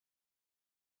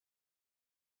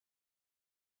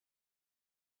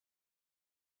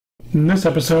In this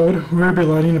episode, we'll be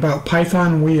learning about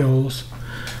Python wheels.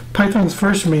 Python's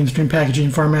first mainstream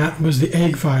packaging format was the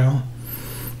egg file,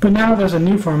 but now there's a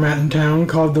new format in town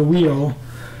called the wheel,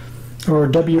 or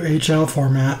WHL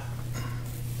format.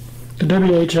 The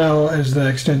WHL is the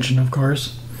extension, of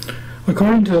course.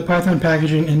 According to the Python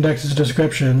Packaging Index's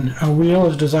description, a wheel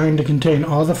is designed to contain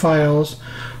all the files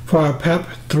for a PEP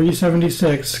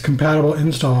 376 compatible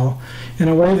install in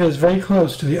a way that is very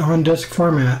close to the on-disk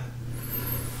format.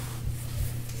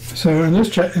 So in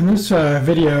this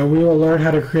video, we will learn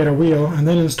how to create a wheel and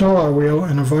then install our wheel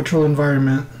in a virtual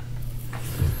environment.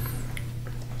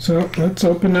 So let's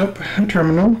open up a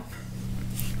terminal,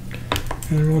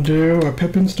 and we'll do a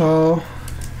pip install,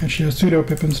 actually a sudo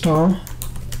pip install,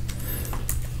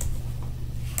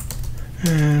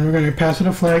 and we're going to pass it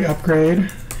a flag upgrade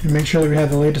and make sure that we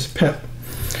have the latest pip.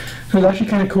 So it's actually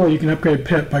kind of cool. You can upgrade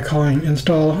pip by calling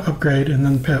install upgrade and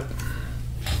then pip.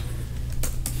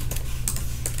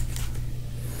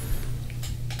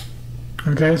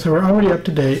 Okay, so we're already up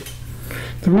to date.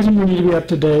 The reason we need to be up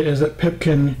to date is that pip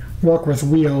can work with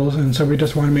wheels, and so we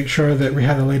just want to make sure that we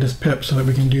have the latest pip so that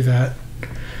we can do that.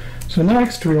 So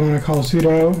next we want to call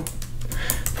sudo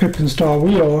pip install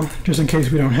wheel just in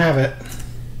case we don't have it.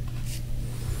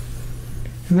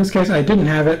 In this case I didn't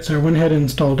have it, so I went ahead and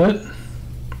installed it.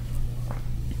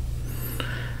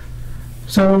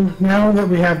 So now that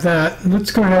we have that,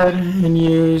 let's go ahead and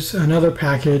use another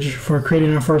package for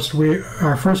creating our first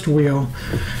wheel.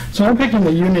 So I'm picking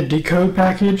the unit decode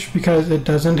package because it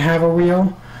doesn't have a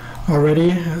wheel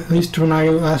already, at least when I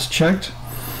last checked.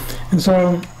 And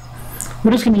so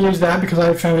we're just going to use that because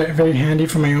I found it very handy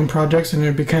for my own projects, and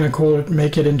it'd be kind of cool to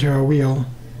make it into a wheel.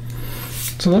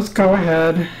 So let's go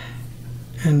ahead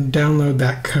and download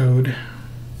that code.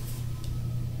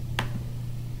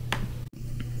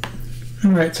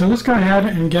 Alright, so let's go ahead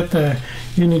and get the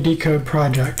UniDecode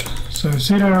project. So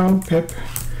sudo pip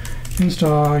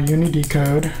install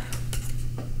UniDecode.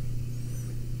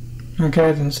 Okay,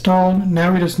 it's installed.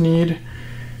 Now we just need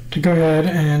to go ahead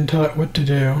and tell it what to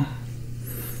do.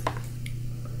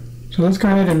 So let's go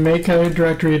ahead and make a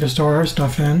directory to store our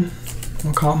stuff in.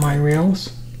 We'll call it my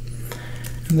wheels.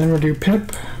 And then we'll do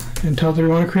pip and tell it that we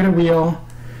want to create a wheel,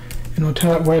 and we'll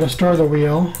tell it where to store the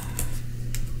wheel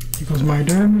equals my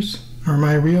dirs, or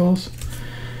my wheels,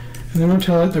 and then we'll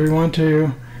tell it that we want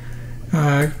to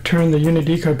turn the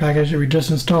UniDecode package that we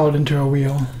just installed into a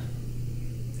wheel.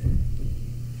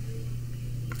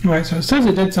 Alright, so it says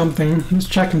it did something. Let's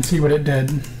check and see what it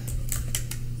did.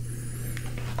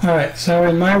 Alright, so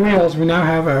in my wheels we now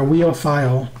have a wheel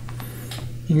file.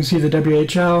 You can see the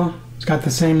WHL. It's got the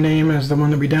same name as the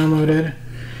one that we downloaded.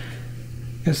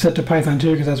 It's set to Python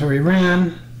 2 because that's what we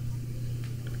ran,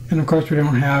 and of course we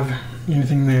don't have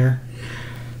anything there.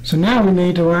 So now we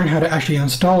need to learn how to actually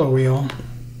install a wheel.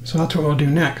 So that's what we'll do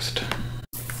next.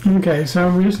 Okay,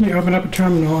 so we just need to open up a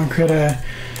terminal and create a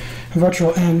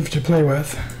virtual env to play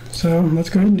with. So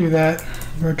let's go ahead and do that.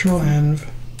 Virtual env.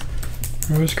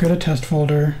 We'll just create a test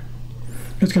folder.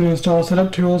 It's going to install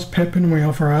setup tools, pip, and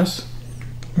wheel for us,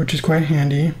 which is quite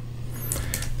handy.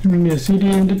 Then we need a cd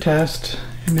into test,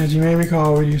 and as you may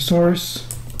recall, we use source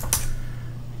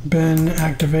bin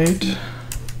activate.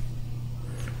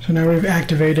 So now we've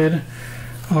activated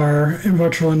our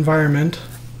virtual environment.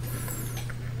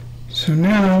 So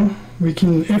now we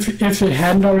can, if it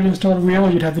hadn't already installed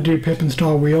wheel, you'd have to do pip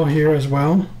install wheel here as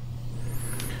well.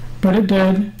 But it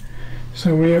did,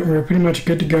 so we're pretty much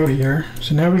good to go here.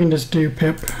 So now we can just do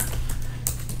pip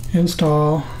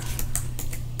install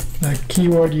the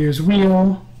keyword use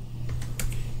wheel,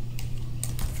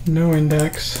 no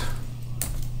index,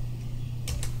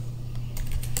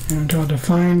 and until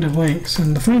defined links,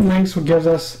 and defined links will give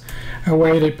us a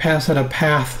way to pass it a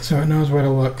path so it knows where to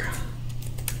look.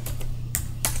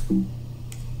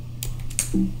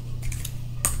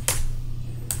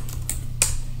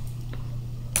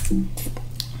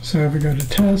 So if we go to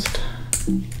test,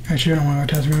 actually we don't want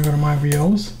to go to test, we're going to go to my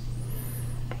wheels.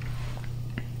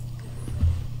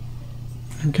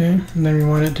 Okay, and then we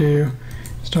want it to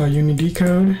install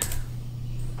UniDecode.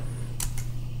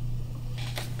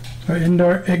 So it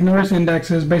ignores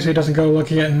indexes, basically doesn't go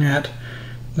looking at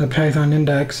the Python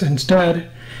index. Instead,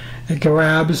 it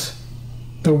grabs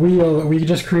the wheel that we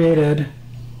just created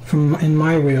from in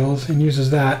my wheels and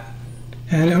uses that.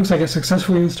 And it looks like it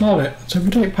successfully installed it. So if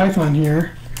we take Python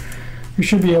here, we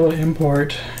should be able to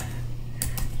import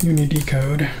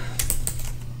UniDecode.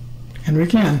 And we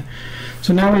can.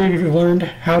 So now we've learned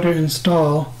how to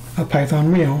install a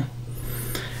Python wheel.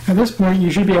 At this point,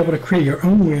 you should be able to create your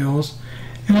own wheels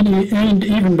and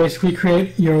even basically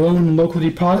create your own local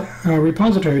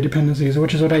repository dependencies,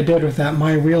 which is what I did with that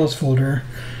My Wheels folder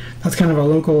That's kind of a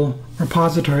local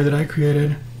repository that I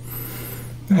created.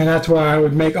 And that's why I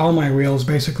would make all my wheels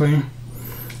basically.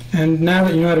 And now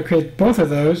that you know how to create both of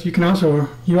those, you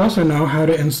also know how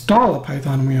to install a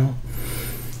Python wheel.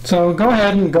 So go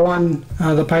ahead and go on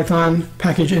the Python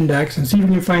package index and see if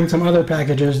you can find some other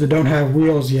packages that don't have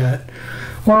wheels yet.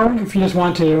 Or if you just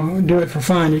want to do it for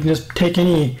fun, you can just take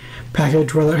any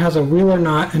package, whether it has a wheel or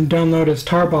not, and download its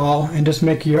tarball and just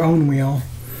make your own wheel.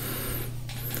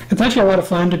 It's actually a lot of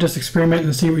fun to just experiment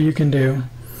and see what you can do.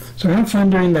 So have fun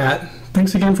doing that.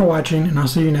 Thanks again for watching, and I'll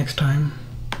see you next time.